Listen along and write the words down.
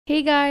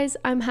Hey guys,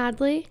 I'm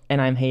Hadley.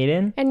 And I'm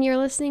Hayden. And you're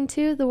listening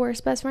to the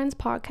Worst Best Friends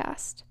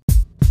podcast.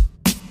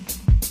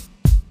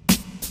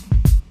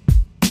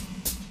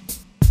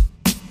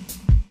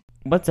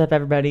 What's up,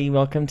 everybody?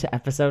 Welcome to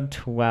episode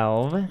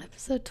 12.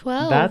 Episode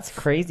 12. That's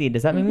crazy.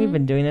 Does that mean we've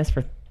been doing this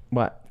for,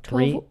 what,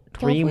 12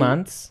 three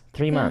months?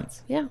 3 yeah.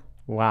 months. Yeah.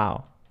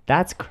 Wow.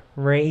 That's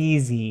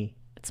crazy.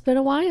 It's been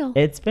a while.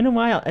 It's been a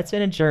while. It's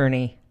been a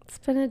journey. It's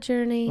been a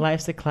journey.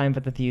 Life's a climb,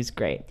 but the view's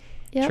great.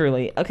 Yep.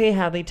 Truly. Okay,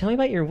 Hadley, tell me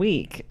about your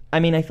week. I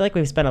mean, I feel like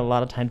we've spent a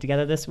lot of time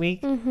together this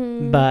week,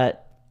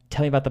 but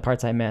tell me about the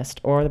parts I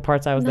missed or the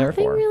parts I was there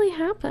for. Nothing really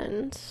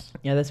happened.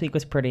 Yeah, this week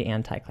was pretty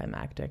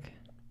anticlimactic.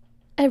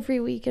 Every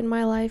week in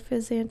my life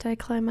is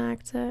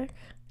anticlimactic.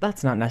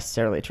 That's not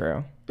necessarily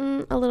true.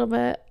 A little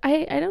bit.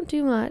 I don't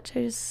do much.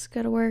 I just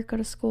go to work, go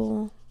to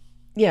school,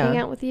 Yeah. hang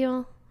out with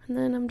you, and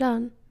then I'm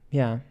done.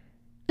 Yeah.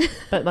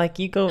 But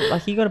you go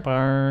to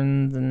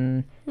Barnes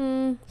and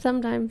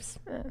Sometimes.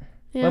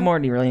 Yeah. what more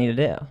do you really need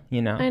to do,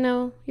 you know? I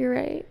know. You're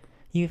right.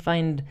 You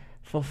find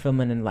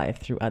fulfillment in life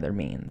through other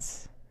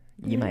means,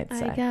 you might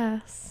say. I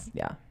guess.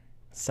 Yeah.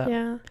 So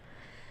Yeah.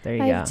 there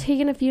you I've go.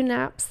 taken a few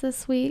naps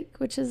this week,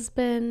 which has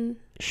been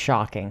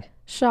Shocking.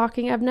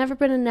 shocking. I've never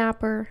been a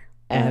napper.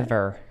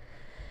 Ever.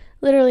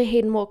 Literally,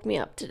 Hayden woke me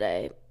up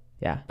today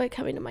Yeah. by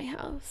coming to my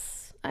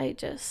house. I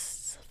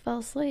just fell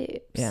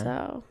asleep. Yeah.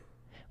 So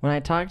When I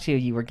talked to you,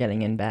 you were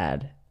getting in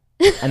bed.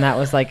 And that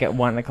was like at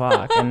 1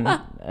 o'clock. And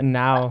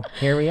now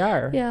here we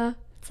are. yeah,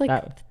 it's like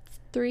That-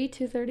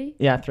 2:30.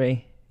 Yeah,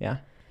 3. Yeah.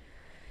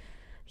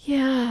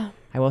 Yeah,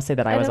 I will say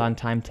that I was don't- on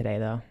time today,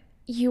 though.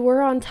 you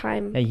were on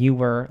time. Yeah, you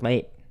were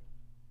late.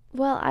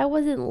 Well, I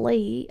wasn't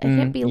late. I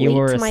can't be you late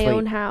were to my asleep.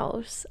 own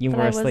house. You but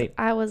were I asleep.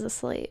 I was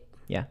asleep.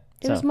 Yeah.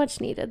 It was much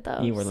needed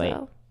though. You were late.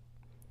 so.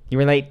 You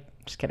were late.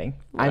 Just kidding.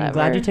 I'm glad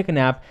Whatever. you took a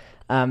nap.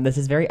 This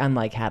is very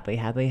unlike Hadley.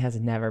 Hadley has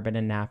never been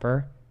a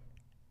napper.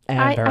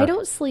 Ever. I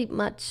don't sleep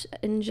much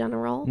in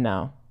general.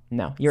 No.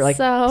 You're like,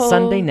 So-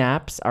 Sunday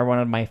naps are one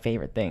of my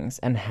favorite things.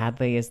 And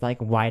Hadley is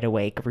like wide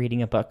awake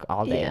reading a book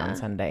all day Yeah. on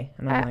Sunday.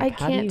 And I'm I like,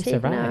 how do you can't take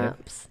survive?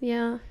 naps.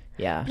 Yeah.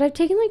 Yeah. But I've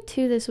taken like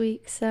 2 this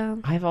week, so.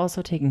 I've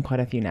also taken quite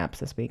a few naps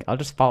this week. I'll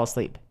just fall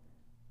asleep,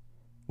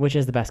 which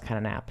is the best kind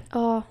of nap.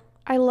 Oh,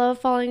 I love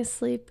falling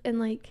asleep and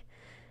like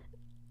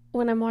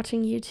when I'm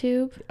watching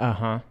YouTube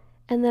Uh-huh.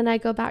 and then I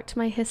go back to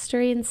my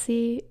history and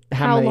see How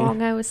how many-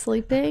 long I was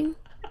sleeping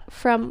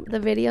from the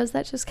videos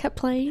that just kept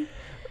playing.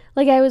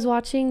 Like I was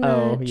watching the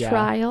Oh, yeah.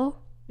 trial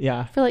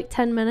Yeah. for like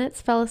 10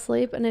 minutes, fell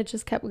asleep, and it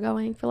just kept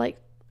going for like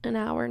an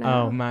hour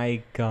now. Oh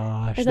my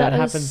gosh. I thought That it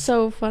was happens.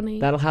 so funny.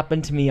 That'll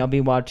happen to me. I'll be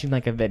watching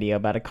like a video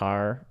about a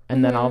car,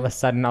 and then all of a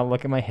sudden I'll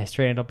look at my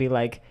history and it'll be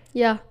like,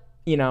 Yeah.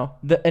 you know,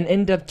 an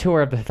in-depth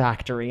tour of the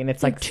factory, and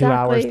it's like 2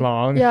 hours Exactly.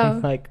 long. Yeah.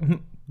 Like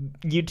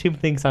YouTube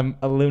thinks I'm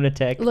a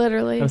lunatic.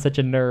 Literally. I'm such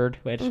a nerd,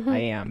 which I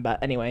am.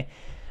 But anyway,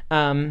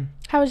 How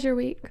was your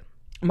week?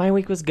 my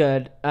week was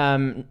good.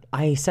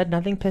 I said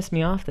nothing pissed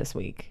me off this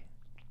week,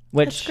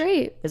 That's which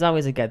great. is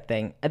always a good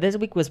thing. This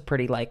week was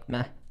pretty like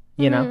meh,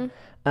 you know.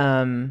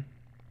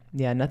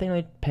 Yeah, nothing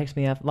really pissed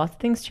me off. Lots of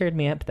things cheered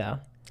me up though.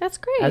 That's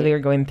great. As we were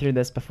going through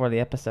this before the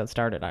episode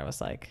started, I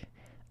was like,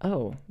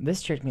 oh,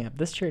 this cheered me up.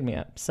 This cheered me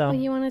up. So Well,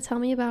 you want to tell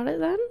me about it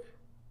then?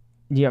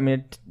 do you want me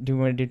to do you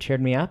want to do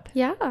cheered me up?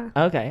 Yeah.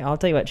 Okay, I'll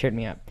tell you what cheered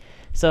me up.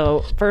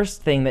 So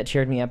first thing that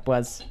cheered me up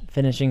was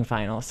finishing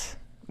finals.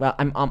 Well,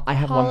 I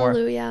have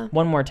Hallelujah.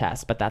 one more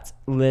test, but that's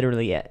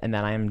literally it, and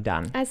then I am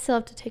done. I still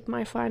have to take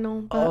my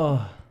final, but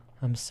Oh,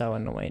 I'm so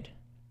annoyed,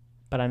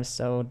 but I'm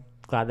so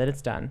glad that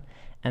it's done,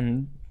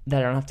 and that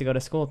I don't have to go to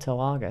school till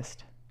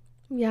August.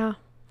 yeah,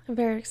 I'm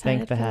very excited.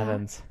 Thank the for that.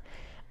 heavens.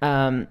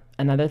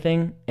 Another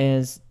thing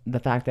is the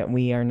fact that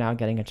we are now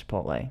getting a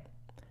Chipotle.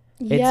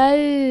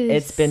 Yes.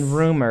 It's been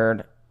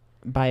rumored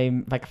by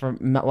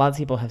lots of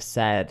people have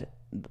said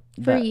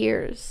for that,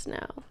 years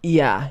now.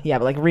 yeah,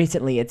 but like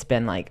recently it's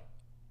been like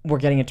we're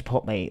getting a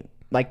Chipotle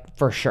like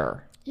for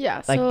sure.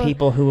 Yeah. Like so,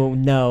 people who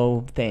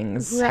know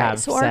things right. have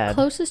So said our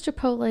closest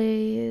Chipotle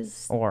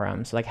is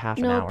Orem, so like half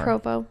an hour.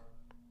 Provo.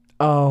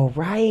 Oh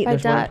right, By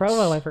there's one in Dutch.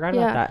 Provo. I forgot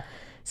Yeah. about that.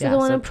 So the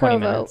one in 20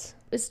 Provo minutes.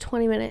 is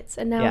 20 minutes,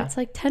 and now Yeah. it's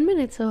like 10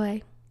 minutes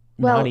away.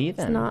 Well, Not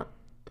even. it's not.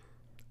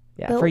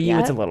 Yeah, built for you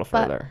it's a yet, little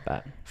but- further,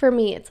 but For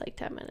me, it's like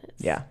 10 minutes.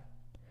 yeah.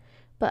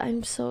 But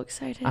I'm so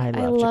excited. I I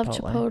love love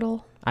Chipotle.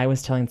 Chipotle. I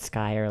was telling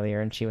Sky earlier,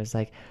 and she was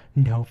like,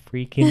 "No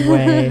freaking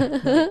way!"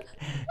 Like,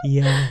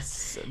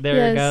 yes, there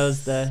Yes.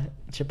 goes the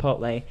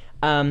Chipotle.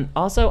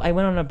 Also, I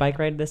went on a bike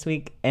ride this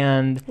week,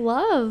 and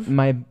Love.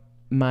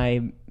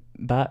 my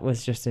butt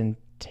was just in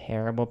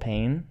terrible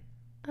pain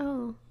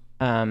Oh.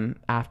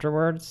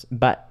 afterwards,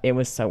 but it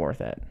was so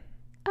worth it.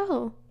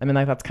 Oh. I mean,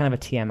 like that's kind of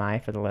a TMI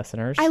for the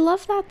listeners. I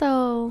love that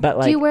though. But, do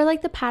like- you wear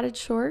like the padded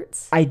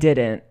shorts? I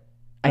didn't.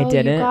 You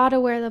didn't. gotta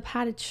wear the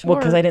padded shorts. Well,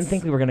 because I didn't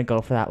think we were gonna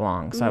go for that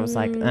long, so I was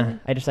like,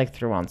 Mm. I just like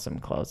threw on some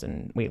clothes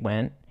and we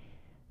went.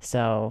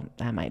 So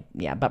that might,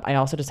 yeah. But I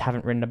also just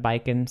haven't ridden a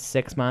bike in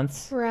 6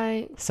 months,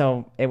 Right.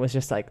 so it was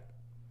just like,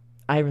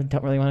 I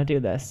don't really want to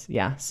do this.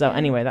 Yeah. So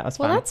anyway, that was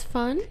fun. Well, that's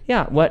fun.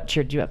 Yeah. What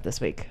cheered you up this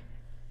week?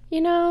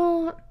 You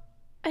know,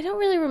 I don't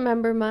really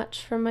remember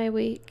much from my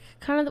week.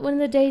 Kind of when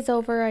the day's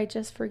over, I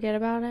just forget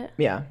about it.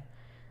 Yeah.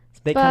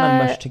 They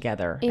kind of mush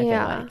together, I feel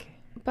like.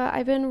 But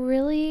I've been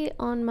really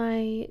on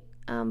my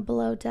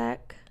Below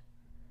Deck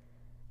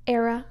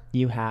era.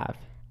 You have.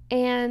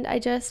 And I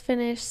just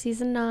finished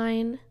season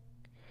 9.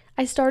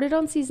 I started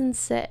on season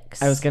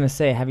 6. I was going to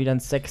say, have you done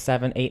 6,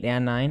 7, 8,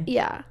 and 9?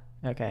 Yeah.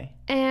 Okay.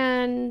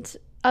 And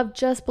of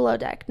just Below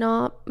Deck,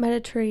 not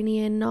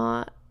Mediterranean,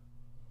 not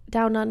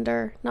Down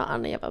Under, not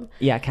any of them.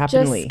 Yeah,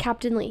 Captain Lee. Just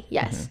Captain Lee,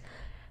 yes.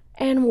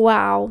 And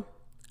wow,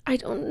 I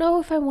don't know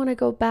if I want to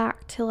go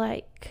back to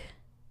like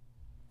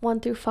 1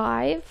 through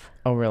 5.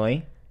 Oh,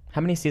 really?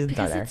 How many seasons are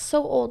there? Because it's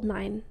so old,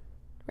 9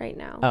 right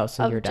now. Oh,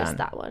 so you're done. Just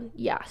that one.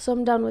 Yeah, so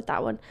I'm done with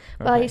that one.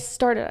 But I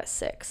started at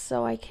 6,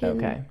 so I can.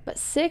 Okay. But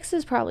 6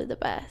 is probably the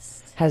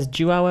best. Has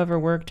Joao ever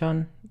worked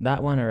on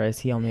that one, or is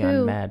he only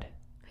on Med?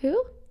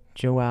 Who?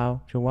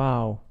 Joao.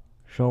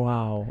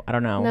 I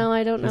don't know. No,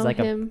 I don't know He's like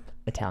him.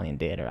 A Italian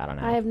dude, or I don't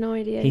know. I have no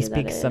idea. He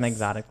speaks some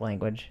exotic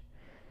language,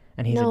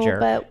 and he's a jerk.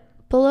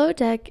 But Below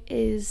Deck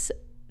is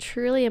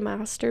truly a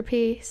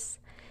masterpiece.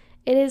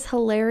 It is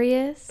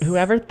hilarious.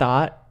 Whoever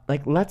thought,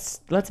 like,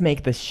 let's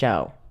make this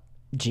show.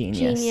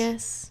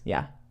 Genius.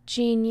 Yeah.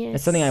 Genius.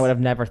 It's something I would have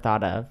never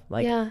thought of.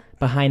 Like,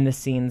 behind the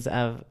scenes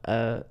of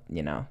a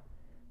yacht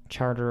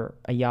charter,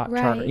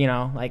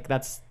 like,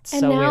 that's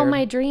so weird. And now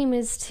my dream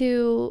is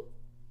to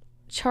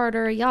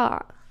charter a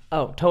yacht.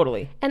 Oh,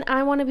 totally. And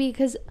I want to be,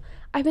 because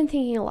I've been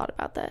thinking a lot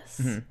about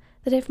this,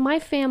 that if my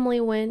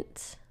family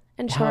went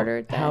and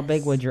chartered this. How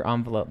big would your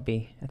envelope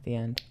be at the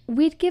end?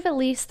 We'd give at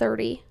least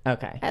 30.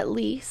 Okay. At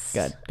least.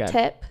 Good.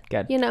 Tip.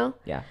 Good.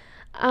 Yeah.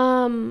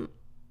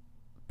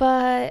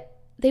 But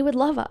they would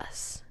love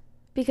us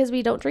because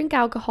we don't drink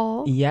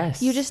alcohol.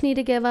 Yes. You just need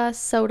to give us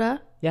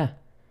soda. Yeah.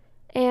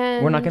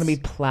 And we're not going to be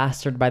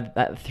plastered by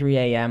that 3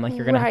 a.m. Like,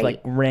 you're going to have to,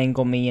 like,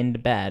 wrangle me into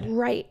bed.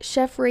 Right.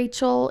 Chef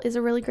Rachel is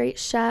a really great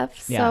chef.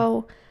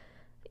 So,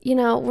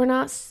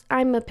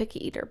 I'm a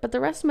picky eater, but the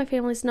rest of my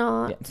family's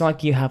not. Yeah, it's not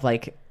like you have,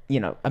 like,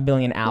 a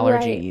billion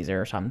allergies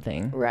or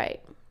something.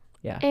 Right.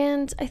 Yeah.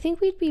 And I think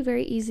we'd be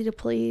very easy to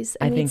please.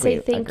 And we'd say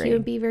thank you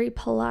and be very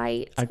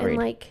polite. Agreed. And,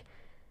 like.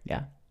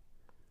 Yeah.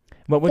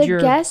 What would the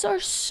guests are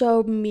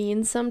so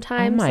mean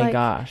sometimes. Oh my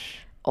gosh.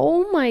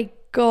 Oh my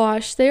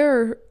gosh. They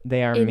are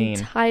mean.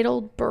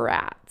 Entitled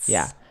brats.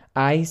 Yeah.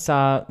 I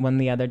saw one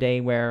the other day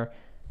where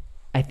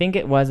I think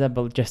it was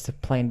just a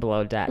plain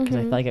Below Deck, because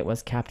I feel like it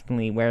was Captain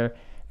Lee, where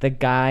the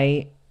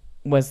guy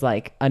was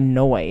like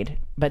annoyed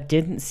but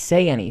didn't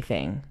say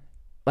anything.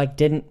 Like,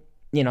 didn't,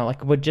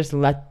 like, would just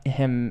let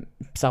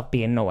himself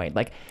be annoyed.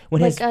 Like,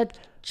 when like a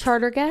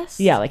charter guest?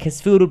 Yeah, like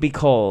his food would be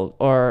cold,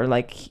 or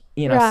like,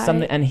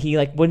 something, and he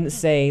like wouldn't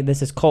say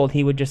this is cold.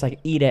 He would just like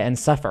eat it and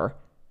suffer.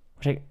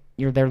 Which, like,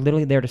 they're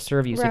literally there to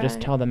serve you, so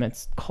just tell them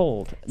it's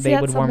cold. They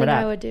would warm it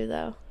up. I would do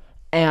though.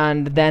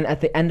 And then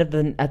at the end of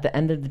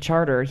the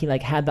charter, he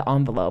like had the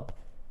envelope,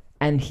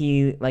 and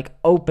he like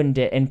opened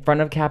it in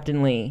front of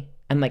Captain Lee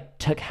and like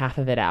took half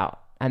of it out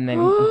and then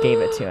gave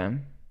it to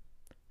him.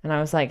 And I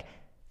was like,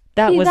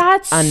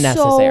 that's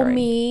unnecessary. So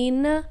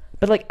mean.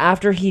 But like,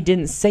 after he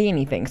didn't say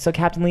anything, so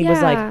Captain Lee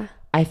was like,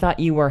 I thought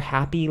you were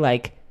happy,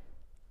 like,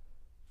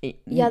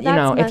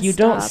 if you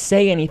don't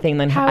say anything,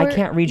 then I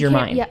can't read your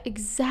mind. Yeah,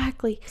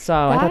 exactly. So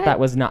I thought that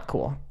was not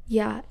cool.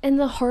 Yeah, and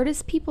the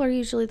hardest people are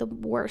usually the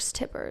worst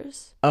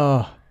tippers.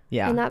 Oh,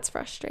 yeah. And that's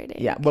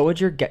frustrating. Yeah. What would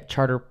your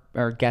charter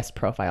or guest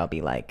profile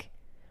be like?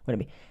 Would it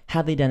be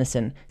Hadley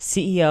Dennison,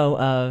 CEO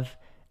of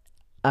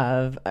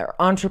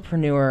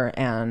entrepreneur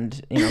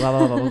and blah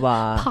blah blah blah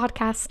blah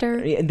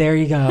podcaster? There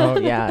you go.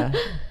 Yeah.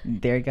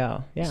 There you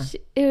go. Yeah.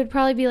 It would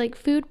probably be like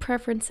food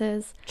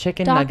preferences.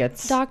 Chicken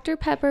nuggets. Dr.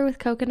 Pepper with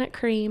coconut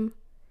cream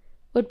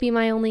would be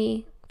my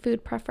only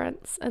food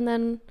preference, and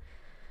then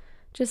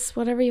just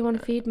whatever you want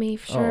to feed me.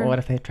 For sure. Oh, what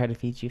if they try to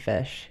feed you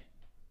fish?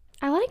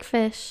 I like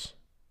fish.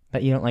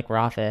 But you don't like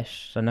raw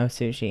fish, so no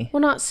sushi. Well,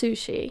 not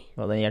sushi.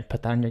 Well, then you have to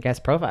put that on your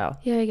guest profile.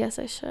 Yeah, I guess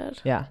I should.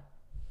 Yeah.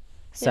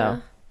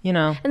 So,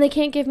 And they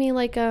can't give me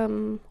like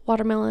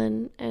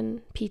watermelon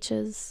and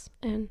peaches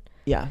and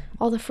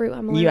all the fruit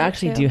I'm allergic to. You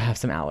actually do have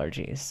some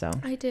allergies, so.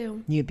 I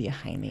do. You'd be a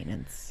high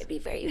maintenance. I'd be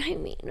very high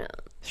maintenance.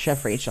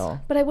 Chef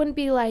Rachel. But I wouldn't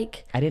be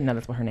like. I didn't know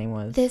that's what her name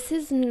was. This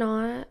is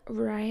not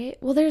right.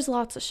 Well, there's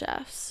lots of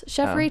chefs.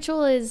 Chef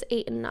Rachel is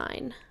 8 and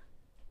 9.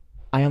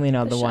 I only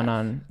know the one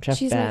on Chef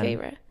She's Ben. My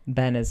favorite.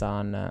 Ben is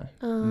on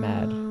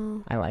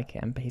Med. I like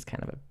him, but he's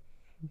kind of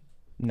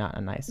not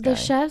a nice guy. The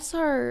chefs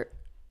are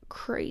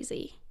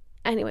crazy.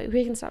 Anyway,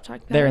 we can stop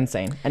talking about They're it.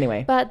 insane.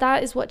 Anyway. But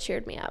that is what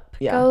cheered me up.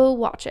 Yeah. Go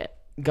watch it.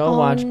 Go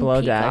watch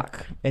Below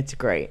Deck. It's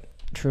great.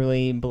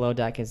 Truly, Below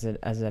Deck is an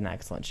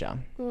excellent show.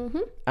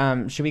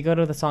 Mm-hmm. Should we go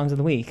to the songs of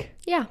the week?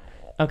 Yeah.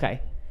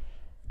 Okay.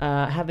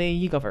 Hadley,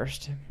 you go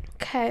first.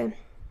 Okay.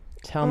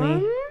 Tell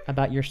me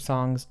about your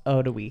songs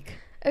of the week.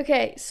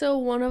 Okay, so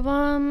one of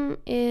them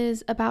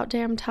is About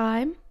Damn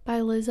Time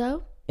by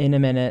Lizzo. In a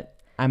Minute,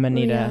 I'm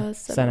Anita,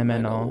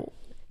 Sentimental.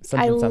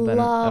 I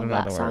love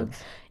that song.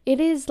 It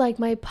is like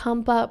my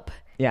pump up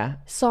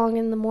song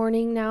in the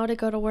morning now to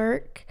go to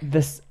work.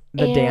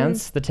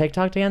 The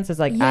TikTok dance is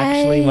like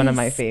actually one of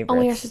my favorites. Oh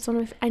my gosh, it's one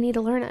of I need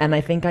to learn it. And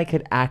I think I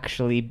could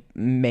actually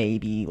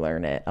maybe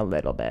learn it a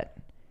little bit.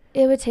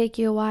 It would take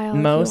you a while.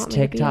 Most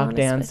TikTok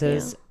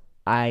dances,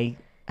 I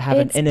have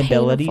an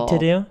inability to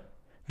do.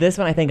 This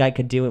one, I think I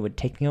could do. It would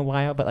take me a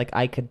while, but like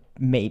I could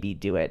maybe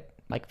do it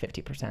like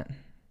 50%.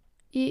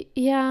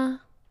 Yeah.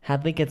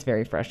 Hadley gets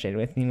very frustrated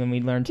with me when we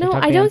learn TikTok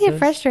dances. No, I don't get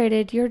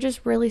frustrated. You're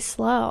just really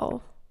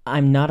slow.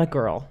 I'm not a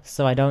girl,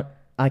 so I don't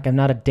like. I'm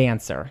not a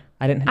dancer.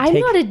 I'm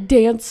not a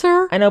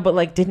dancer. I know, but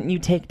like, didn't you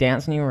take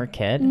dance when you were a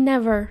kid?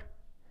 Never.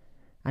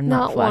 I'm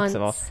not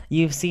flexible. Once.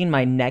 You've seen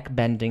my neck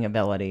bending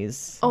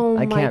abilities. Oh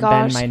my gosh. I can't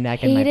bend my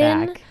neck and my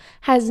back.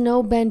 Has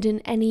no bend in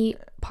any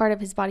part of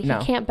his body. No.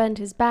 He can't bend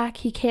his back.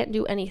 He can't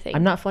do anything.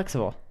 I'm not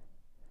flexible.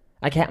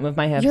 I can't move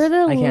my hips. You're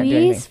the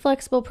least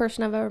flexible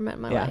person I've ever met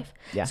in my life.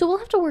 Yeah. So we'll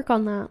have to work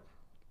on that.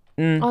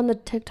 On the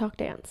TikTok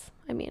dance.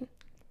 I mean.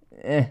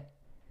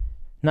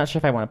 Not sure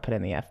if I want to put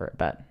in the effort,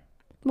 but.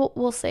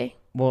 We'll see.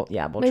 We'll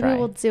try. Maybe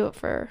we'll do it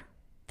for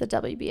the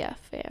WBF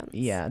fans.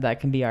 Yeah, that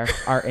can be our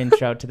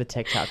intro to the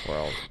TikTok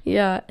world.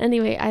 Yeah.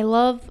 Anyway, I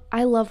love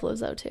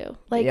Lizzo too.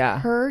 Like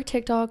her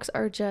TikToks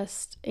are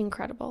just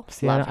incredible.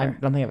 See, I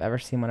don't think I've ever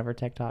seen one of her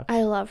TikToks.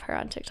 I love her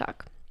on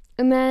TikTok.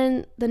 And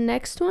then the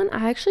next one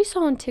I actually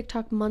saw on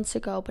TikTok months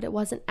ago, but it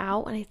wasn't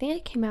out, and I think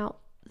it came out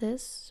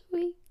this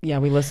week. Yeah,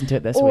 we listened to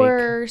it this week.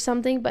 Or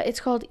something, but it's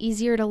called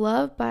Easier to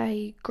Love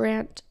by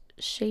Grant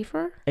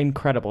Schaefer.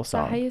 Incredible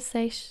song. Is that how you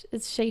say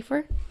it's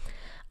Schaefer?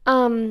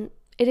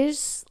 It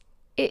is.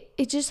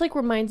 It just like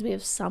reminds me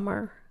of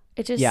summer.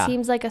 It just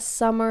seems like a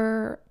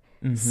summer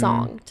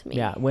song to me.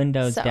 Yeah,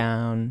 windows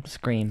down,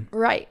 scream.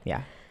 Right.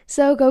 Yeah.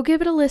 So go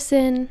give it a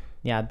listen.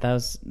 Yeah,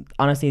 those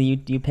honestly,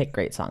 you picked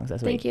great songs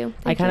this week. Thank you.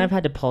 I kind of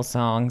had to pull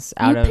songs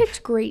out of. You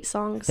picked great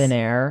songs. Thin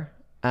air.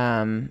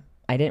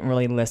 I didn't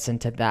really listen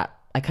to that.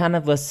 I kind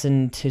of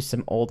listened to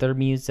some older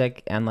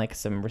music and like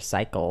some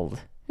recycled.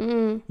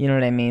 You know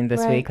what I mean?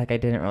 This week, like I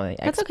didn't really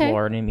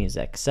explore new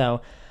music.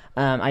 So,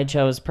 I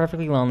chose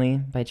 "Perfectly Lonely"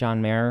 by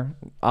John Mayer.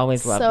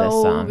 Always loved this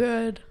song.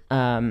 So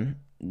good.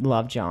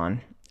 Love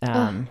John.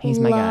 He's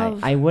my guy.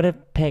 I would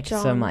have picked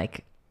some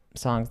like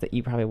songs that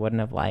you probably wouldn't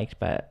have liked,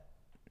 but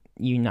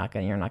you're not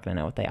gonna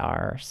know what they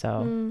are.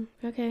 So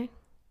okay.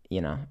 You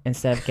know,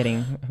 instead of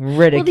getting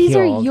ridiculed. Well, these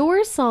are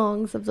your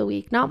songs of the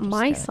week, not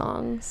my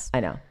songs.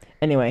 I know.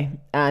 Anyway,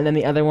 and then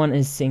the other one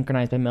is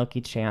 "Synchronized" by Milky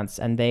Chance,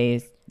 and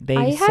they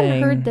I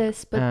hadn't heard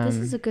this, but this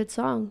is a good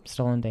song.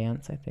 "Stolen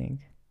Dance," I think.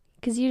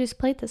 Because you just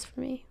played this for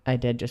me. I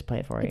did just play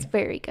it for you. It's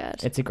very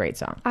good. It's a great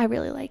song. I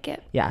really like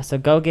it. Yeah, so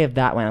go give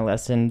that one a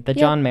listen. The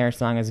John Mayer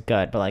song is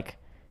good, but like,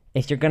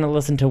 if you're gonna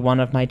listen to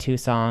one of my two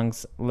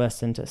songs,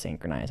 listen to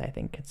 "Synchronize." I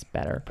think it's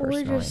better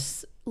personally. Or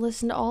just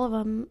listen to all of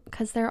them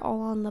because they're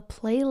all on the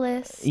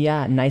playlist.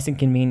 Yeah, nice and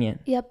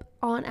convenient. Yep,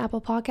 on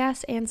Apple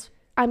Podcasts and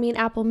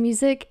Apple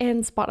Music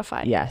and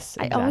Spotify. Yes,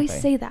 exactly. I always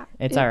say that.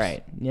 It's all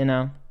right, you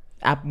know.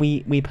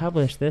 We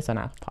publish this on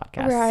Apple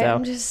Podcasts, right? So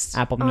I'm just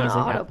Apple Music,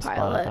 Apple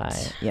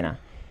Spotify, you know.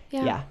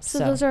 Yeah. So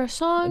those are our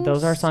songs.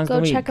 Those are songs.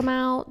 Go check them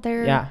out.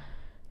 They're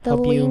the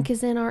link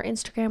is in our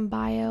Instagram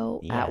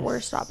bio at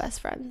Worst Not Best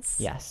Friends.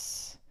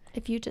 Yes.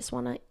 If you just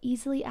want to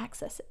easily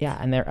access it. Yeah,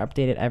 and they're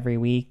updated every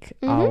week,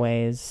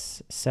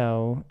 always.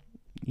 So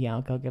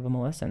I'll go give them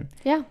a listen.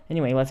 Yeah.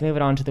 Anyway, let's move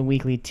it on to the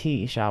weekly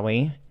tea, shall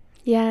we?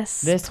 Yes.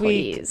 This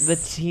week the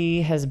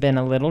tea has been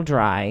a little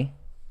dry.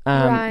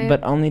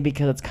 But only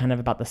because it's kind of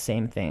about the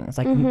same things.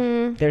 Like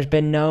there's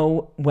been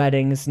no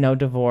weddings, no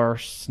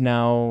divorce,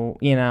 no,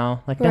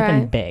 like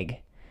nothing big.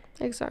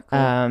 Exactly.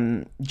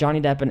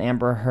 Johnny Depp and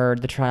Amber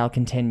Heard, the trial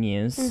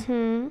continues.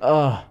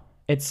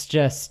 It's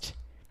just,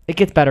 it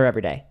gets better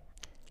every day.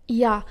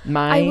 Yeah.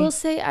 I will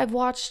say I've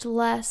watched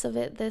less of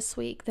it this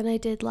week than I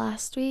did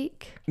last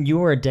week. You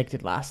were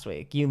addicted last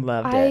week. You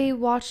loved it. I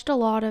watched a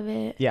lot of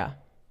it. Yeah.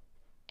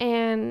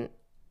 And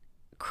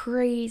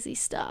crazy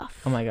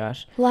stuff. Oh my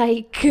gosh.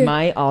 Like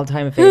my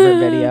all-time favorite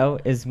video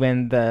is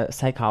when the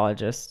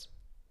psychologist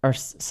or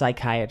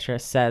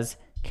psychiatrist says,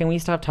 "Can we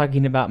stop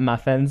talking about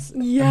muffins?"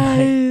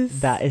 Yes. Like,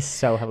 that is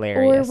so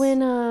hilarious. Or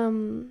when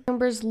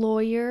Amber's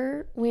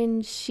lawyer, when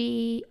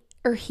he,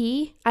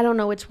 I don't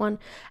know which one,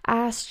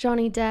 asked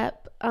Johnny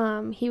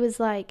Depp, he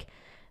was like,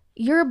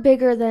 "You're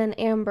bigger than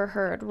Amber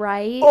Heard,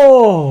 right?"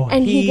 Oh.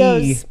 And he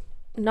goes,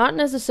 "Not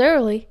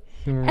necessarily."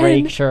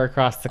 Raked her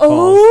across the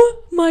coals.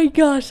 Oh my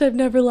gosh, I've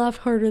never laughed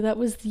harder. That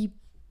was the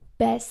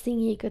best thing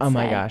he could say. Oh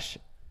my gosh.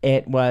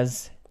 It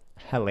was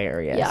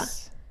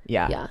hilarious.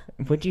 Yeah.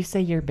 Would you say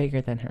you're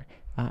bigger than her?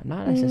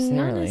 Not necessarily.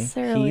 Not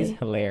necessarily. He's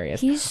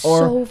hilarious. He's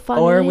so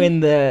funny. Or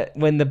when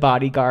the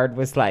bodyguard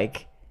was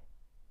like,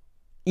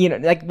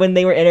 like when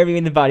they were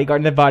interviewing the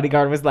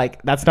bodyguard was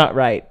like, "That's not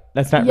right.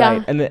 That's not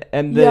right."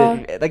 And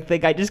the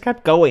guy just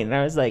kept going. And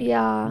I was like,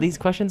 these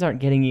questions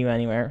aren't getting you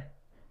anywhere.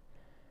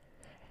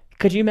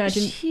 Could you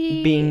imagine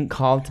being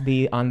called to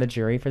be on the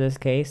jury for this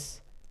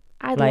case?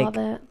 I'd love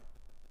it.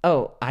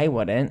 Oh, I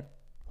wouldn't.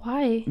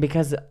 Why?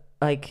 Because,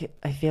 I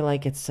feel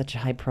like it's such a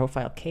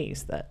high-profile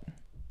case that,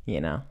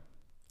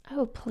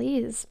 Oh,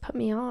 please, put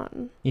me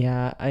on.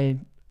 Yeah,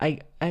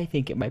 I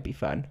think it might be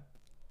fun.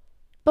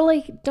 But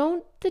like,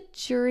 don't the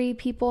jury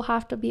people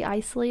have to be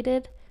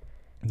isolated?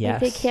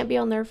 Yes. Like, they can't be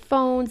on their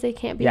phones. They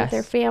can't be with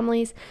their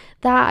families.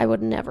 That I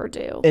would never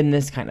do. In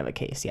this kind of a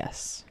case,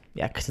 yes.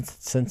 Yeah, because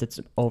since it's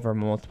over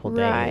multiple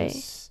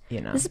days, you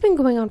know. This has been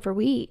going on for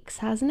weeks,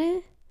 hasn't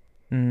it?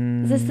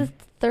 Is this the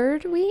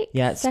third week?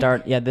 Yeah,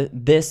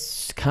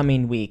 this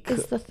coming week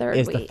is the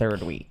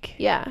third week.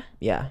 Yeah.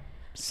 Yeah.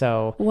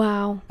 So.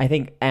 Wow. I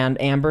think,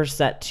 and Amber's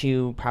set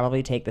to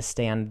probably take the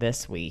stand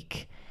this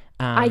week.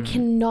 I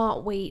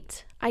cannot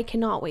wait. I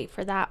cannot wait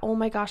for that. Oh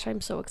my gosh,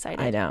 I'm so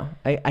excited. I know.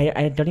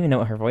 I don't even know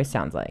what her voice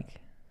sounds like.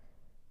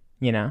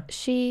 You know?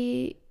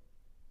 She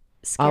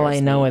scares All I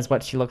know me. is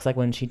what she looks like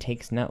when she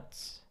takes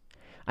notes.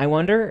 I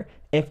wonder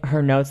if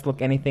her notes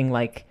look anything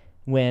like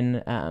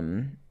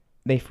when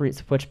they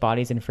switch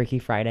bodies in Freaky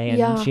Friday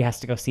and she has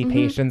to go see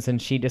patients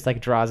and she just like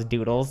draws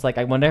doodles. Like,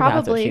 I wonder if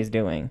that's what she's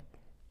doing.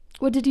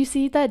 Well, did you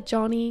see that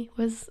Johnny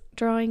was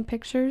drawing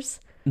pictures?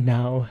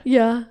 No.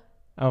 Yeah.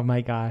 Oh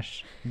my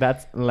gosh.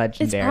 That's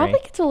legendary. It probably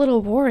gets a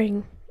little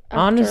boring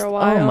after a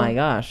while. Oh my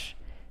gosh.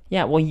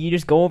 Yeah, well, you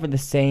just go over the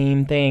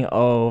same thing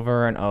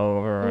over and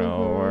over and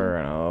over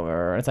and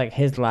over. It's like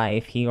his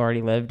life. He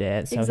already lived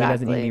it, so he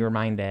doesn't need to be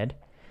reminded.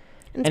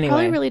 And it's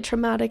probably really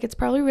traumatic. It's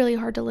probably really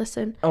hard to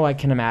listen. Oh, I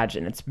can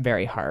imagine. It's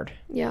very hard.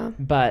 Yeah.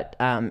 But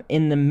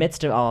in the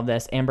midst of all of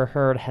this, Amber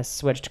Heard has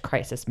switched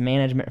crisis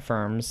management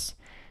firms.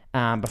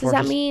 Does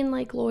that mean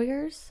like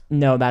lawyers?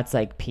 No, that's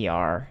like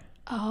PR.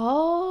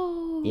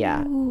 Oh.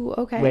 Yeah.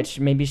 Okay. Which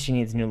maybe she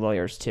needs new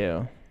lawyers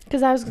too.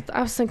 Because I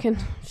was thinking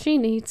she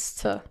needs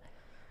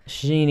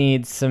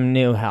some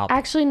new help.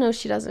 Actually, no,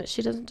 she doesn't.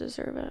 She doesn't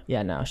deserve it.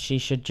 Yeah, no, she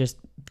should just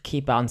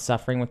keep on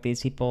suffering with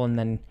these people, and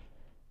then,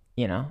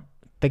 you know,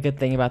 the good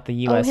thing about the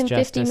U.S.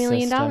 justice $50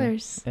 million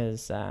system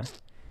is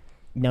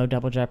no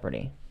double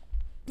jeopardy.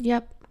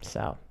 Yep.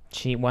 So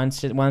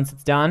once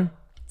it's done,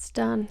 it's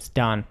done. It's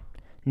done.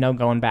 No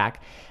going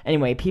back.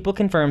 Anyway, People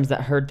confirms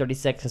that Herd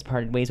 36 has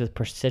parted ways with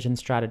Precision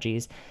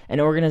Strategies, an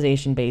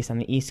organization based on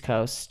the East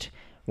Coast,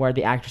 where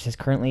the actress is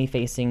currently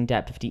facing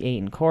Depp 58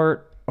 in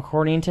court.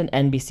 According to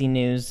NBC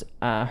News,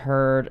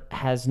 Herd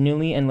has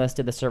newly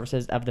enlisted the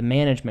services of the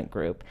Management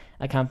Group,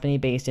 a company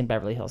based in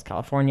Beverly Hills,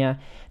 California.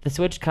 The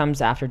switch comes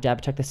after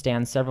Depp took the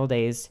stand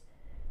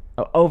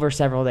over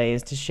several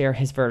days to share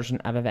his version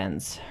of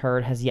events.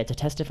 Herd has yet to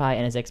testify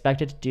and is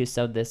expected to do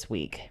so this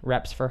week.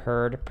 Reps for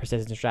Herd,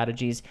 Precision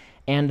Strategies,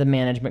 and the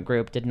Management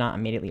Group did not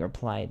immediately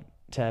reply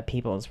to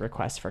People's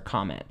request for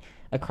comment.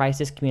 A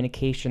crisis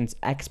communications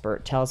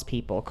expert tells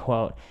People,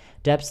 quote,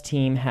 Depp's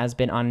team has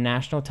been on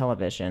national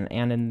television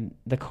and in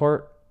the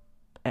court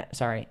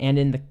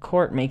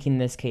making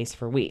this case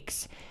for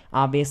weeks.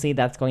 Obviously,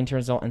 that's going to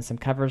result in some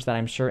coverage that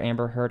I'm sure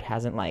Amber Heard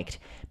hasn't liked,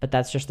 but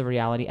that's just the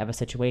reality of a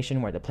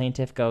situation where the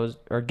plaintiff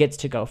gets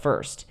to go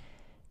first.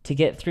 To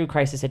get through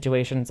crisis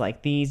situations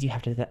like these, you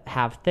have to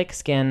have thick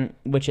skin,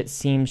 which it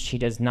seems she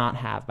does not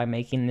have by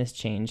making this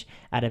change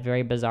at a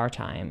very bizarre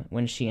time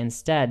when she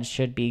instead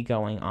should be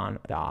going on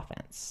the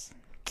offense.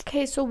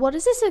 Okay, so what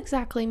does this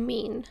exactly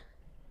mean?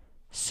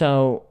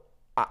 So,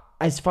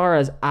 as far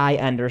as I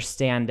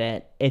understand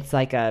it, it's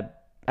like a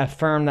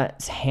firm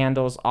that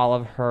handles all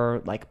of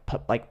her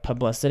like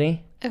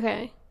publicity.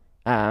 Okay.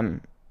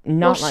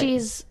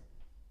 She's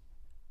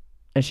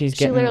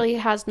literally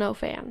has no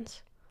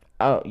fans.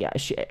 Oh yeah,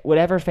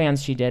 whatever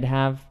fans she did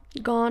have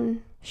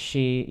gone.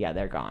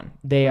 They're gone.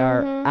 They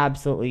are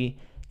absolutely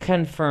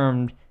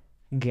confirmed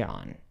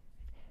gone.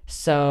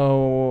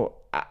 So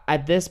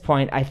at this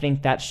point, I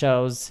think that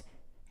shows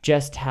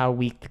just how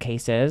weak the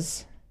case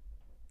is.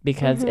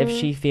 Because if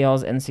she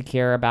feels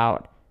insecure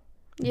about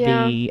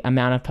the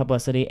amount of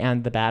publicity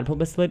and the bad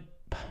publicity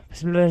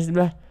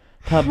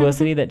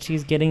that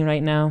she's getting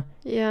right now,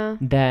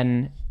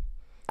 then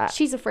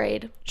she's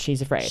afraid. She's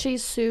afraid.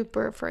 She's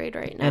super afraid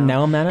right now. And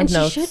no amount of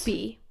notes she should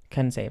be.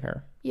 Can save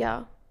her.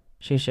 Yeah.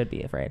 She should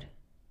be afraid.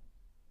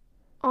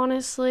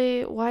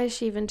 Honestly, why is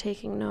she even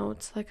taking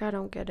notes? Like, I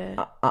don't get it.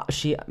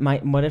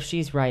 What if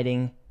she's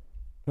writing,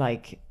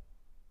 like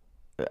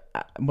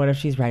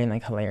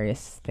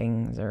hilarious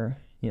things or,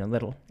 you know,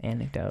 little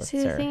anecdotes? See,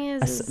 the thing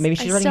is maybe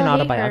she's writing an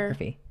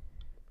autobiography.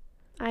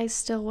 I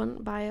still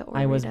wouldn't buy it.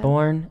 I was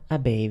born a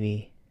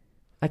baby,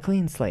 a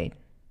clean slate.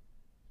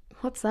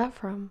 What's that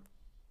from?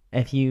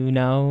 If you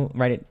know,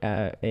 write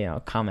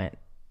it. Comment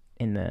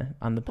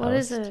on the post. What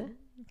is it?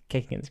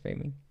 Kicking and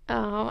screaming.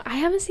 Oh, I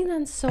haven't seen that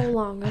in so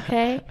long.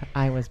 Okay.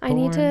 I was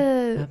born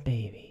a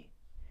baby.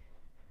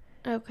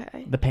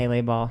 Okay. The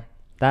Pele ball.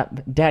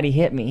 That Daddy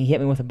hit me. He hit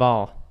me with a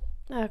ball.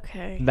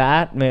 Okay.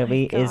 That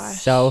movie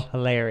is so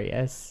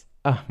hilarious.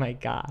 Oh my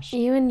gosh.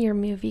 You and your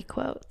movie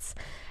quotes.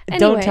 Anyway,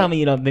 don't tell me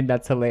you don't think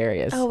that's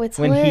hilarious. Oh, it's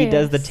when hilarious. He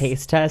does the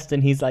taste test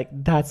and he's like,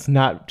 that's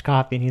not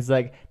coffee. And he's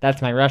like,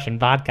 that's my Russian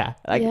vodka.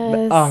 Like,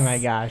 yes. Oh my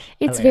gosh.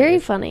 It's very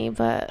funny,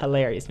 but.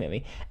 Hilarious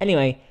movie.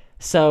 Anyway,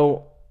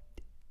 so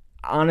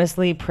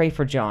honestly, pray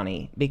for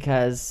Johnny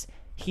because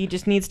he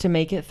just needs to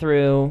make it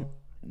through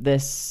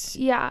this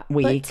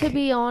week. But to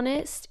be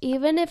honest,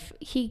 even if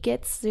he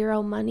gets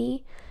zero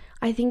money,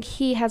 I think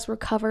he has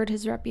recovered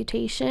his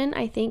reputation.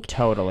 I think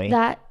Totally.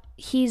 that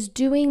he's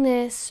doing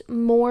this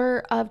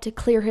more of to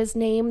clear his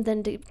name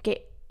than to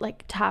get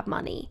like to have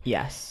money.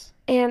 Yes.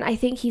 And I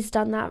think he's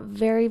done that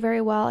very,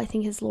 very well. I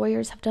think his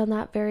lawyers have done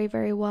that very,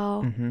 very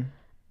well. Mm-hmm.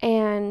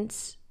 And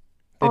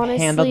they've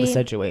honestly, handled the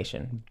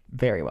situation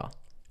very well.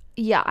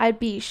 Yeah, I'd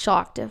be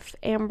shocked if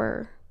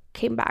Amber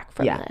came back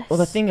from this. Well,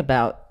 the thing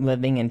about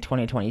living in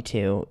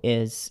 2022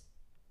 is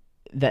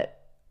that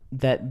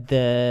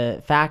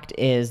the fact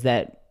is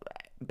that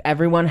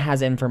everyone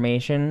has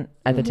information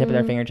at the tip of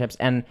their fingertips,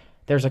 and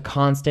there's a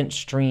constant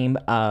stream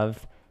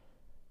of,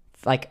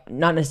 like,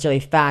 not necessarily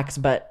facts,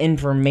 but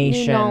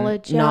information,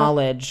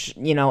 knowledge,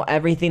 you know,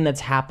 everything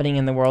that's happening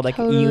in the world, like,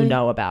 you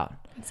know about.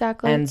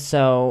 Exactly. And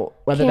so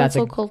whether that's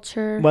a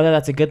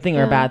good thing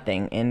or a bad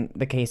thing, in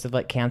the case of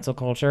like cancel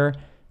culture,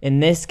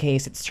 in this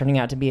case, it's turning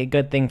out to be a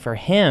good thing for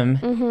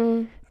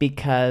him,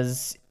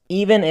 because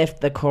even if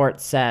the court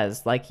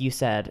says, like you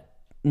said,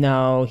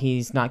 no,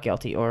 he's not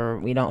guilty, or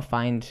we don't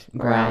find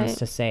grounds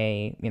to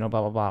say, you know,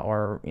 blah, blah, blah,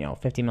 or, you know,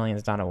 50 million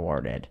is not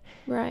awarded.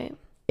 Right.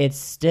 It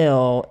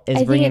still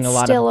is bringing a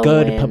lot of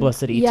good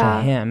publicity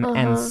to him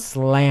and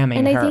slamming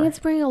her. And I think it's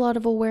bringing a lot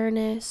of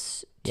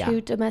awareness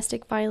to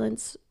domestic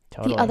violence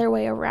the other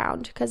way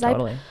around. Because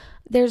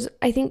there's,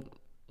 I think,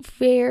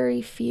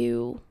 very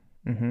few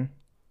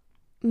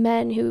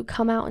men who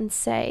come out and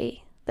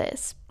say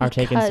this. Are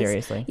taken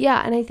seriously.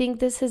 Yeah, and I think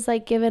this has,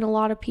 like, given a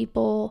lot of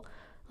people,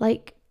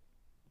 like,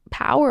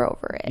 power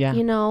over it,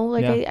 you know?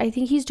 Like, I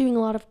think he's doing a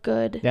lot of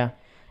good. Yeah.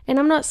 And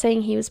I'm not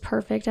saying he was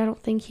perfect. I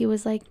don't think he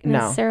was, like,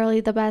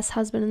 necessarily the best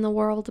husband in the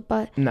world,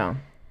 but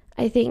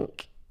I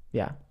think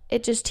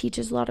it just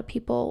teaches a lot of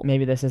people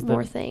maybe this is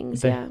more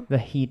things. The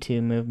He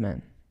Too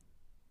movement.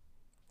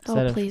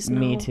 Instead please of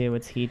no. Me Too,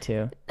 it's He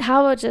Too.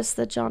 How about just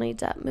the Johnny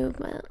Depp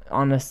movement?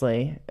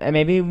 Honestly,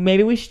 maybe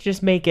we should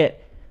just make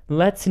it,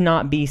 let's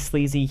not be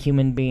sleazy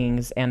human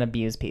beings and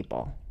abuse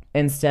people.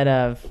 Instead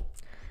of,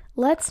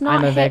 let's not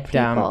I'm a hit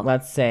victim, people.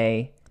 Let's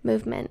say,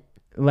 movement.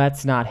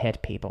 Let's not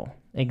hit people.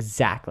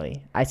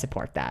 Exactly. I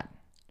support that.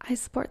 I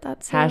support that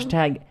too.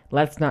 Hashtag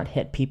let's not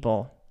hit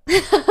people.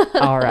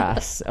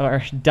 RS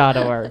or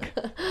 .org.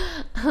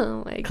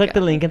 Oh my god. Click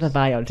the link in the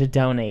bio to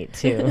donate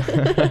too.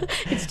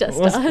 It's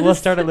just us. We'll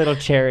start a little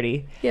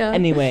charity. Yeah.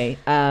 Anyway,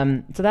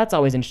 so that's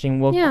always interesting.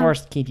 We'll of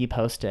course keep you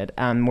posted.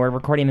 We're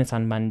recording this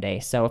on Monday,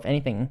 so if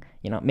anything,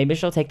 you know, maybe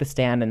she'll take the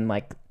stand and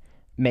like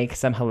make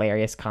some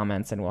hilarious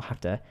comments, and we'll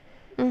have to,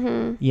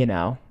 you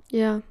know,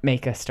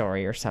 make a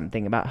story or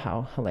something about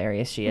how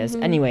hilarious she is.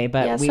 Anyway,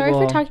 but sorry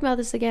for talking about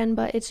this again,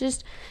 but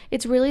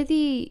it's really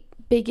the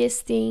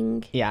biggest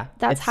thing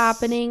that's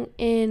happening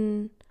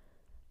in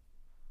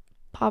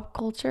pop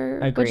culture.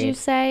 Agreed. Would you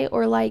say,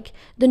 or like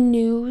the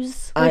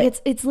news?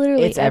 Like it's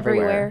literally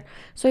everywhere.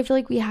 So I feel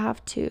like we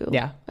have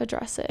to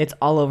address it. It's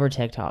all over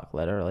TikTok,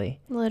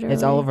 literally.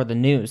 It's all over the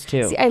news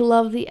too. See, I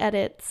love the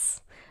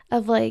edits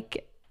of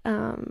like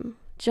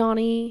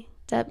Johnny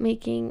Depp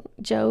making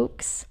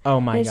jokes.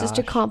 Oh my gosh. It's just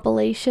a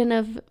compilation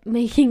of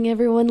making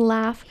everyone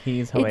laugh.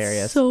 He's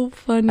hilarious. It's so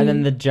funny. And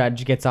then the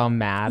judge gets all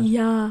mad.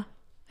 Yeah.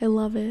 I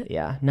love it.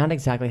 Yeah. Not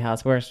exactly how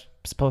we're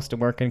supposed to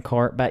work in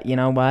court, but you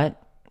know what?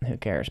 Who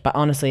cares? But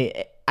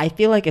honestly, I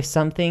feel like if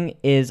something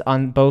is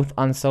on both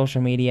on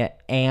social media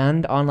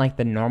and on like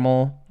the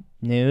normal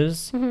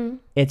news,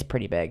 it's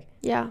pretty big.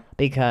 Yeah.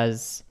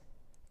 Because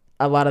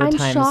a lot of the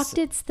times, I'm shocked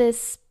it's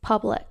this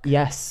public.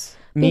 Yes.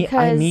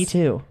 Me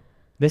too.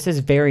 This is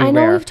very rare. I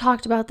know we've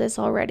talked about this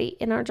already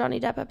in our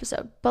Johnny Depp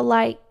episode, but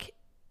like,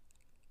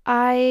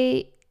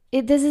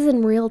 this is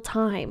in real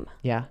time.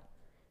 Yeah.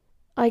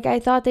 Like, I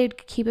thought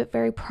they'd keep it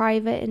very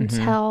private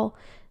until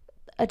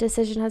a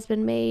decision has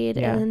been made,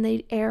 and then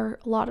they air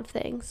a lot of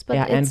things.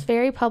 But it's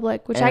very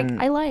public, which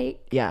I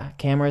like. Yeah,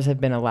 cameras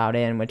have been allowed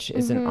in, which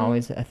isn't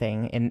always a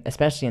thing, and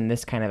especially in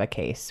this kind of a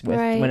case. With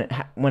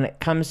when it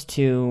comes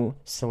to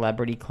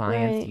celebrity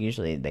clients,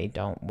 usually they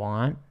don't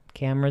want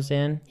cameras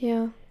in.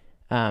 Yeah.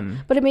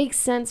 But it makes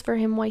sense for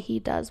him why he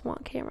does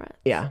want cameras.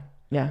 Yeah.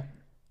 Yeah.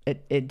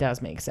 It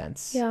does make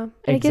sense. Yeah.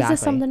 And it gives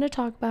us something to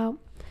talk about.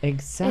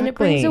 Exactly. And it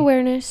brings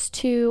awareness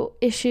to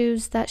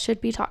issues that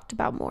should be talked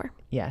about more.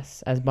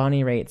 Yes. As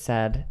Bonnie Raitt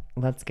said,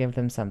 let's give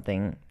them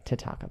something to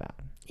talk about.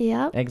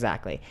 Yeah.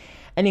 Exactly.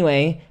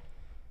 Anyway,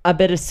 a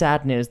bit of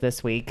sad news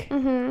this week.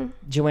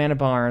 Joanna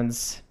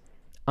Barnes,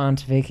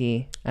 Aunt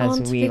Vicky,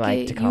 as we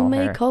like to call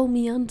her. You may call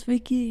me Aunt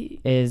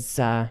Vicky. Is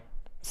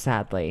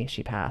sadly,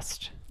 she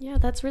passed. Yeah,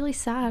 that's really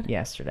sad.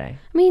 Yesterday.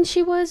 I mean,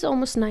 she was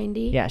almost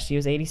 90. Yeah, she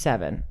was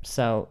 87.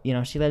 So, you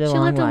know, she lived a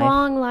long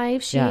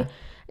life. She lived a long life.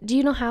 Do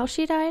you know how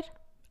she died?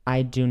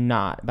 I do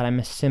not, but I'm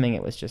assuming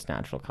it was just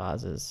natural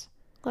causes.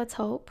 Let's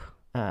hope.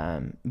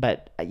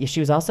 But she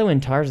was also in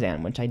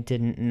Tarzan, which I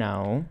didn't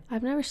know.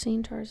 I've never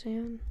seen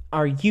Tarzan.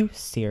 Are you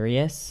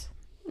serious?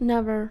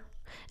 Never.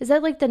 Is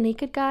that like the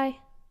naked guy?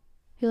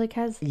 Who like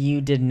has...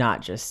 You did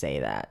not just say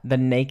that. The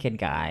naked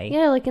guy.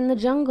 Yeah, like in the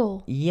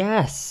jungle.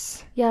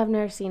 Yes. Yeah, I've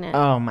never seen it.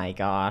 Oh my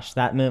gosh.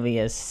 That movie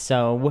is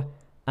so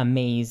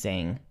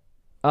amazing.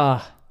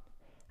 Ugh.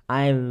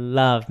 I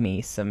love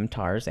me some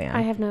Tarzan.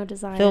 I have no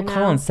desire. Phil now.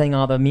 Collins sang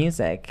all the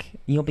music.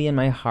 You'll Be in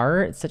My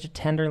Heart. It's such a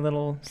tender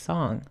little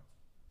song.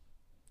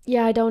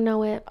 Yeah, I don't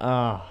know it.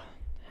 Oh,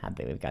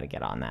 Hadley, we've got to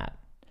get on that.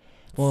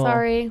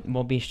 Sorry.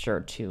 We'll be sure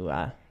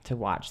to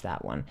watch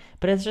that one.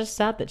 But it's just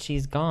sad that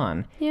she's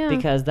gone. Yeah.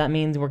 Because that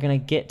means we're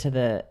getting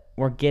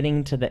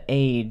to the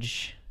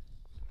age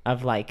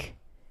of like,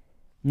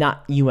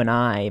 not you and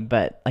I,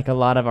 but like a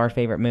lot of our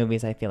favorite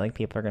movies, I feel like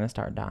people are going to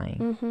start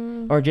dying.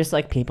 Mm-hmm. Or just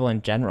like people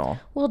in general.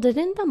 Well,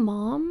 didn't the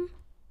mom?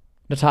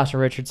 Natasha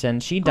Richardson,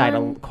 she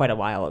died quite a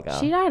while ago.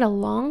 She died a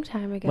long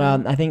time ago.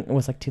 Well, I think it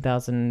was like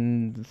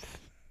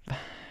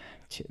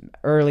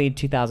early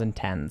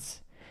 2010s.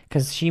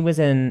 Because she was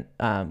in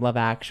Love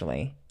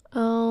Actually.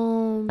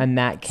 Oh. And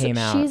that came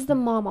out. She's the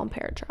mom on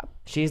Parent Trap.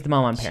 She's the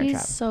mom on Parent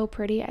Trap. She's so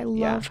pretty. I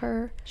love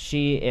her.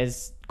 She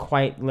is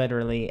quite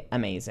literally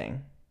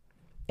amazing.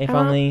 If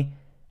only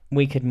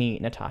we could meet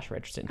Natasha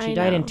Richardson. She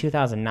died in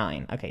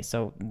 2009. Okay,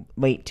 so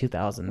late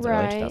 2000s,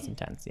 right. early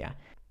 2010s, yeah.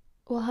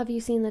 Well, have you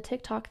seen the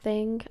TikTok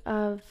thing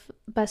of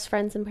best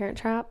friends in Parent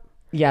Trap?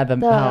 Yeah,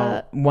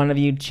 how one of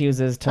you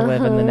chooses to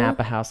live in the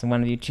Napa house and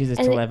one of you chooses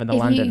to live in the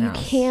London house.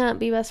 You can't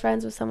be best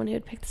friends with someone who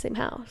would pick the same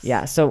house.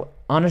 Yeah, so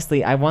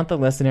honestly, I want the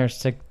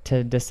listeners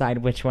to decide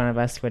which one of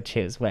us would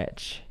choose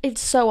which.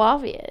 It's so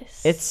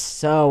obvious. It's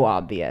so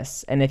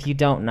obvious. And if you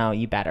don't know,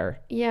 you better.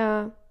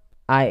 Yeah.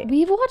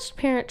 We've watched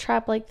Parent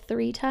Trap like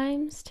 3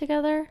 times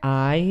together.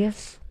 And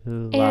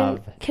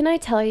can I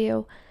tell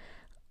you,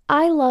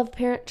 I love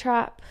Parent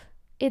Trap.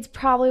 It's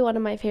probably one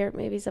of my favorite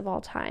movies of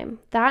all time.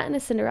 That and A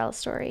Cinderella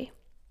Story.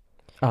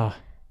 Oh.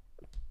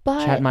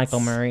 But Chad Michael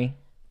Murray.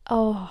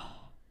 Oh.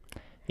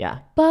 Yeah.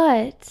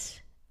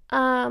 But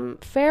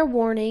fair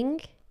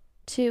warning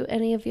to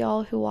any of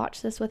y'all who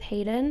watch this with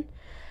Hayden,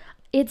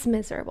 it's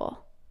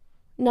miserable.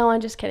 No,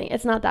 I'm just kidding.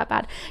 It's not that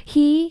bad.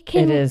 It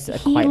is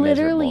quite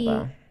miserable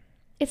though.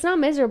 It's not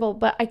miserable,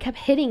 but I kept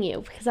hitting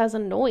you because I was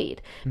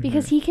annoyed. Mm-hmm.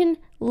 Because he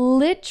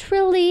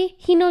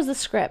knows the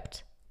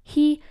script.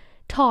 He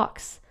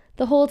talks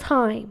the whole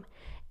time.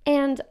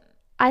 And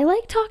I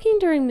like talking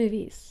during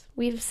movies.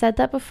 We've said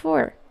that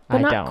before.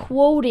 But not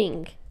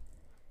quoting.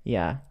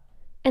 Yeah.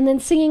 And then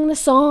singing the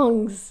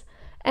songs.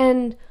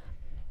 And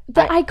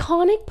the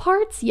iconic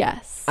parts,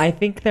 yes. I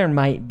think there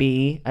might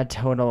be a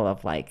total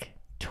of like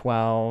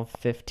 12,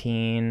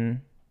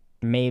 15,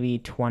 maybe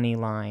 20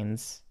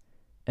 lines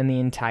in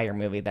the entire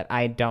movie that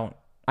I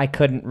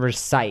couldn't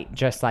recite,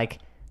 just like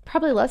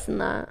probably less than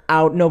that.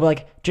 But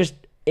like, just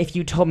if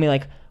you told me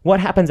like what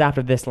happens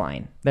after this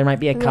line, there might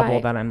be a couple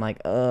that I'm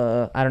like,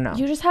 I don't know.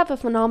 You just have a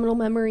phenomenal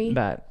memory.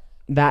 But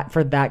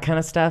for that kind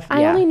of stuff,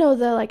 I only know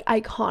the like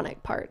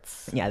iconic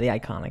parts. Yeah, the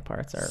iconic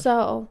parts are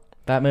so.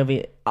 That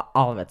movie,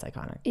 all of it's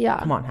iconic. Yeah.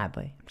 Come on,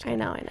 Hadley. I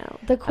know.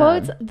 The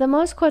quotes, the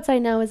most quotes I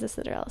know is A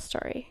Cinderella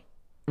Story.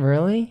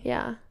 Really?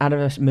 Yeah. Out of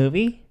a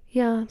movie?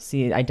 Yeah.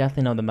 See, I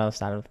definitely know the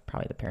most out of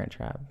probably The Parent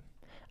Trap.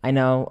 I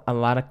know a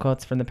lot of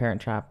quotes from The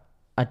Parent Trap.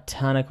 A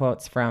ton of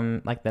quotes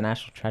from like the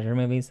National Treasure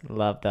movies.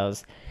 Love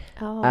those.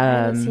 Oh, I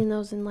haven't seen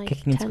those in like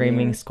Kicking and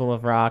Screaming, years. School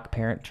of Rock,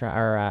 Parent Trap,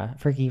 or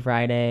Freaky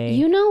Friday.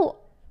 You know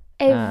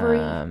every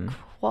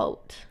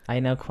quote. I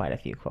know quite a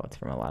few quotes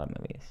from a lot of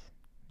movies.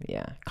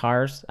 Yeah.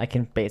 Cars, I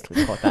can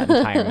basically quote that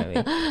entire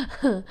movie.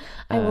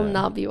 I will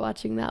not be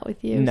watching that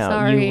with you. No,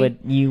 sorry.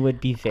 You would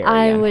be very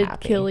unhappy. Would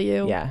kill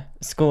you. Yeah.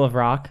 School of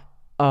Rock.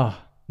 Oh,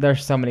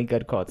 there's so many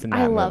good quotes in that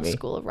movie. I love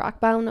School of Rock,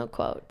 but I don't know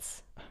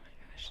quotes. Oh my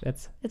gosh,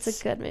 it's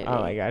a good movie. Oh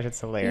my gosh,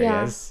 it's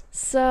hilarious. Yeah.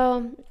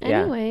 So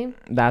anyway,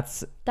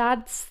 that's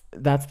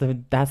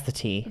the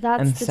tea.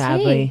 And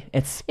sadly,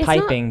 it's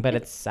piping, but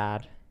it's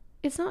sad.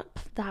 It's not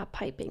that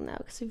piping though,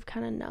 because we've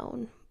kind of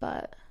known,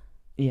 but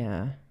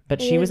yeah.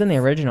 But she was in the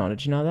original.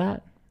 Did you know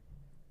that?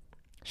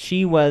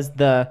 She was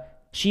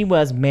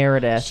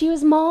Meredith. She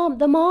was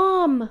the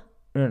mom.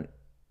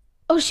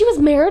 Oh, she was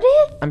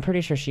Meredith? I'm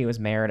pretty sure she was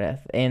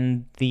Meredith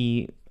in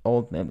the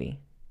old movie.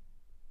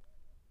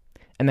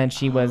 And then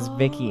she was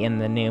Vicky in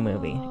the new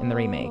movie, in the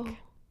remake.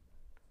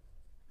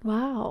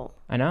 Wow.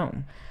 I know.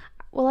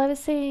 Well, I was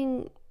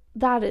saying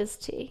that is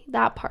tea.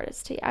 That part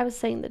is tea. I was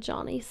saying the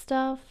Johnny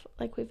stuff.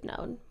 Like, we've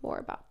known more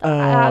about that.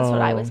 That's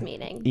what I was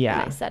meaning. Yeah.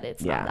 When I said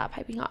it's not that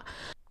piping hot.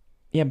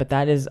 Yeah, but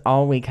that is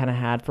all we kind of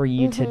had for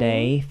you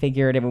today.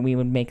 Figured we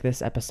would make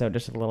this episode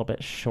just a little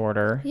bit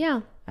shorter.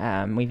 Yeah.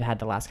 We've had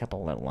the last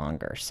couple a little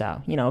longer.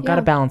 So, got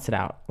to balance it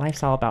out.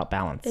 Life's all about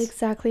balance.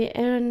 Exactly.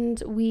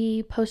 And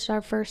we posted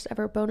our first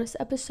ever bonus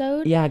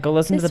episode. Yeah, go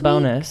listen to the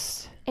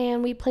bonus.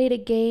 And we played a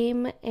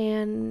game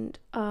and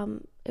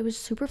it was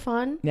super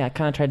fun. Yeah, I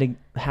kind of tried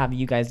to have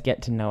you guys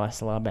get to know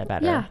us a little bit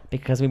better. Yeah.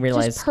 Because we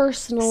realized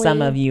personally,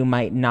 some of you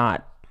might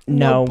not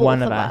know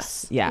one of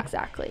us. Yeah,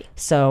 exactly.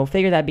 So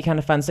figure that'd be kind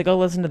of fun. So go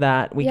listen to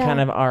that. We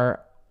kind of are,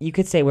 you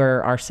could say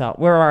we're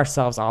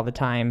ourselves all the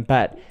time,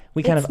 but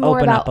we kind of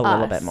open up a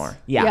little bit more.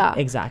 Yeah,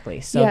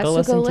 exactly. So go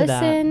listen to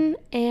that.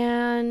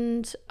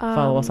 And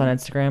follow us on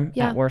Instagram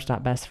at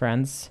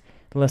worst.bestfriends.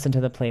 Listen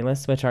to the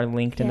playlists, which are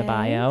linked in the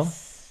bio.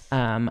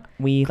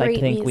 We like Great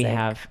to think we music.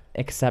 have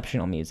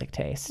exceptional music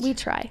taste. We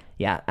try.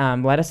 Yeah.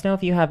 Let us know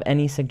if you have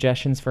any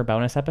suggestions for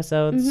bonus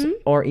episodes Mm-hmm.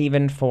 or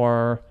even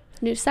for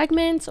New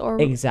segments or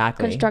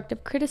exactly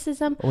constructive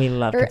criticism we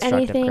love or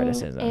constructive anything.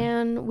 criticism.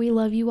 And we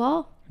love you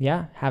all.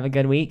 Yeah. Have a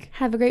good week.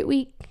 Have a great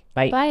week.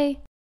 Bye. Bye.